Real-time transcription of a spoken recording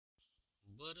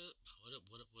What up? What up?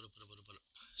 What up? What up? What up? What up? What up?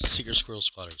 Secret Squirrel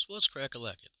Squatters. What's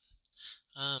crack-a-lackin'?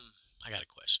 I got a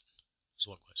question. Just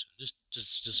one question.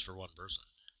 Just for one person.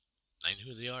 I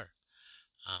know who they are.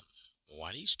 Um,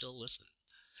 why do you still listen?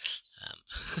 Um,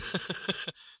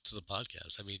 to the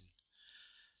podcast. I mean,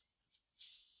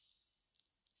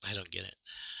 I don't get it.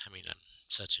 I mean, I'm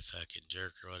such a fucking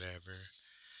jerk or whatever.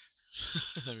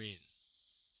 I mean,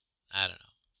 I don't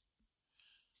know.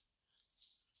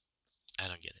 I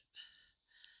don't get it.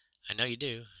 I know you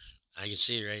do. I can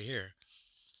see it right here.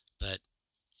 But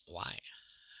why?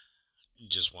 You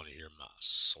just want to hear my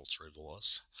sultry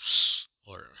voice?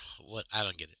 Or what? I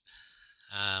don't get it.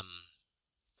 Um,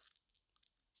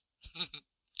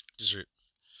 just,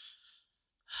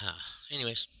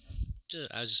 anyways,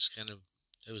 I was just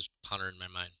it was pondering in my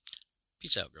mind.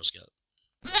 Peace out, Girl Scout.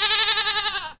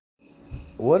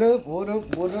 What up, what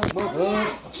up, what up, what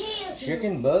up?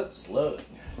 Chicken butt slut.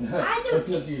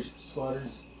 Listen to you,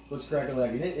 squatters. What's cracking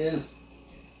like? It is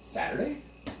Saturday?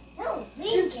 No,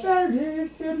 It's Saturday,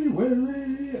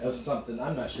 February of something.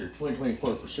 I'm not sure.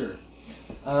 2024 for sure.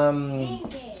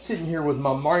 Sitting here with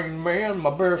my main man, my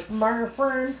best man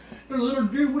friend, the little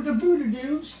dude with the booty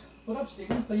dudes. What up,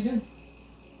 Steven? How you doing?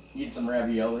 You eat some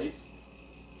raviolis?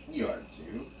 You are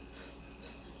too.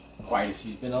 Quiet as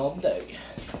he's been all day.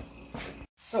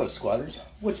 So, squatters,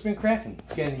 what's been cracking?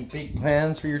 Got any big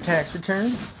plans for your tax return?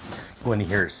 You want to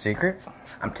hear a secret?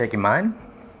 I'm taking mine.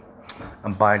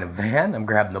 I'm buying a van. I'm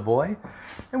grabbing the boy.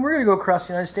 And we're going to go across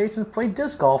the United States and play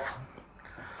disc golf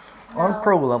on a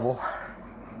pro level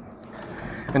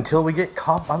until we get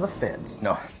caught by the feds.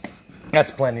 No, that's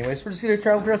the plan anyways. We're just going to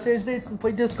travel across the United States and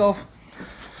play disc golf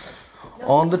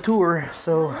on the tour.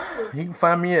 So, you can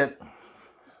find me at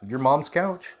your mom's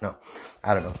couch. No,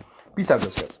 I don't know. Peace out,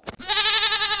 guys.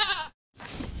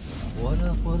 What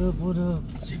up, what up, what up?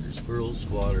 Secret Squirrel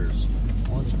Squatters.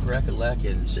 What's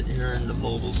crack-a-lackin'? Sitting here in the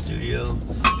mobile studio,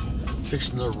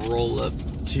 fixing to roll up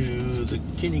to the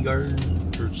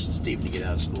kindergarten for Steve to get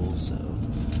out of school, so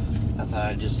I thought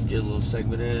I'd just get a little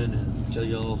segment in and tell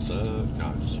y'all, so, no,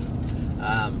 I'm just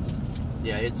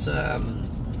yeah, it's,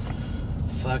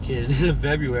 fucking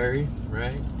February,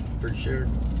 right? Pretty sure,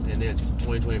 and it's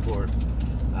 2024.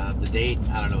 The date,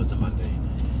 I don't know, it's a Monday.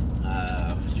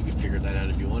 You can figure that out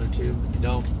if you wanted to. If you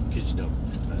don't, because you don't.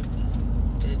 But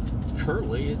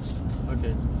currently, it's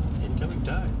fucking incoming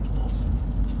tide. Awesome.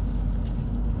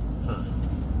 Huh.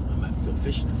 I might go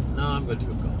fishing. No, I'm going to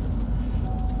go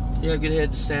golfing. Yeah, I'm going to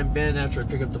head to San Ben after I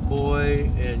pick up the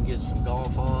boy and get some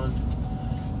golf on.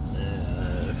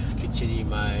 Continue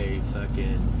my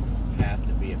fucking path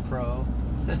to be a pro.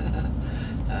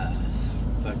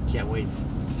 Can't wait to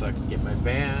fucking get my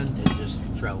van and just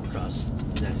travel across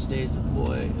the United States with the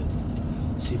boy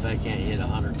and see if I can't hit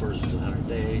 100 courses in 100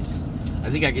 days. I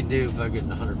think I can do fucking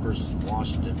 100 courses in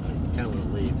Washington, but I kind of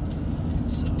want to leave.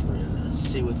 So we're going to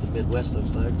see what the Midwest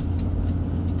looks like.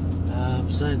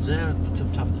 Besides that,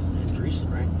 come top of Andreessen,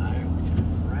 right?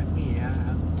 Right me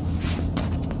out.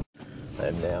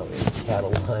 I'm now in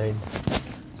cattle line,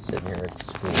 sitting here at the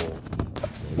school.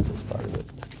 This part of it.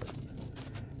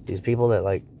 These people that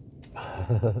like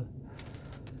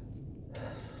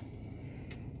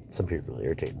some people are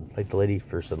irritating. Like the lady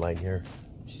first in line here,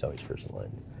 she's always first in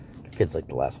line. The kid's like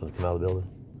the last one to come out of the building.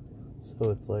 So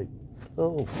it's like,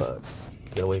 oh fuck.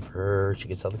 Gotta wait for her, she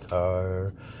gets out of the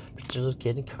car. She's just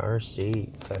getting a car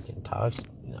seat. Fucking talks.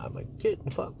 You know, I'm like, get in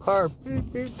the fucking car.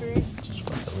 Beep, beep, beep. Just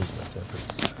fucking lose my temper.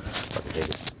 Fucking hate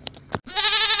it.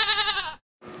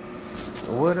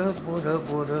 What up, what up,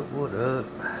 what up, what up?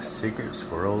 Secret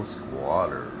Squirrel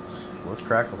Squatters. What's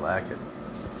crack-a-lackin'?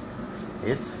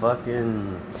 It's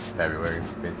fucking February.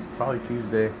 It's probably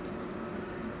Tuesday.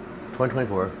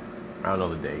 2024. I don't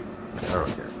know the date. I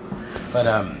don't care. But,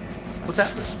 what's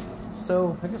happening?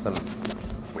 So, I guess some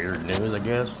weird news, I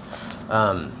guess.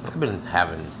 I've been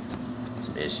having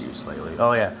some issues lately.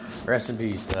 Oh, yeah. Rest in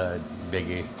peace,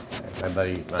 Biggie. My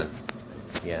buddy.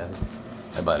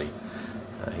 My buddy.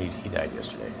 He died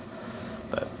yesterday,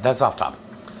 but that's off topic.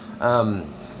 I've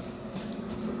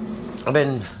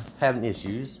been having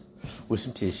issues with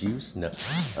some tissues. No,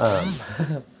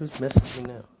 who's messaging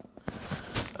me now?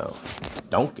 Oh,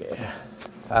 don't get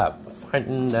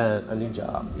finding a new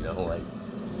job. You know, like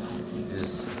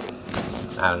just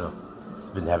I don't know.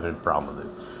 Been having a problem with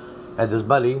it. I had this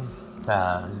buddy.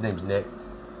 His name's Nick.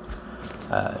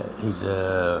 He's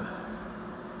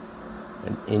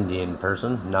an Indian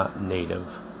person, not native,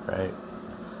 right?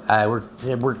 I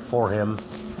worked for him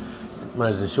when I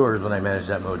was in Shores, when I managed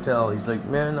that motel. He's like,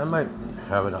 man, I might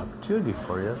have an opportunity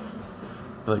for you,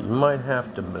 but you might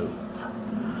have to move.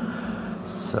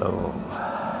 So,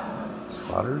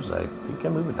 squatters, I think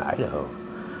I'm moving to Idaho.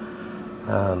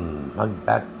 I'll be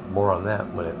back more on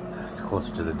that when it's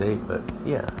closer to the date, but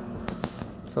yeah.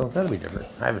 So that'll be different.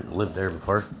 I haven't lived there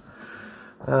before.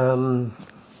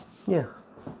 Yeah.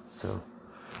 So,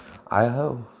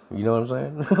 Idaho. You know what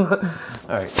I'm saying?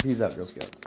 Alright, peace out, Girl Scouts.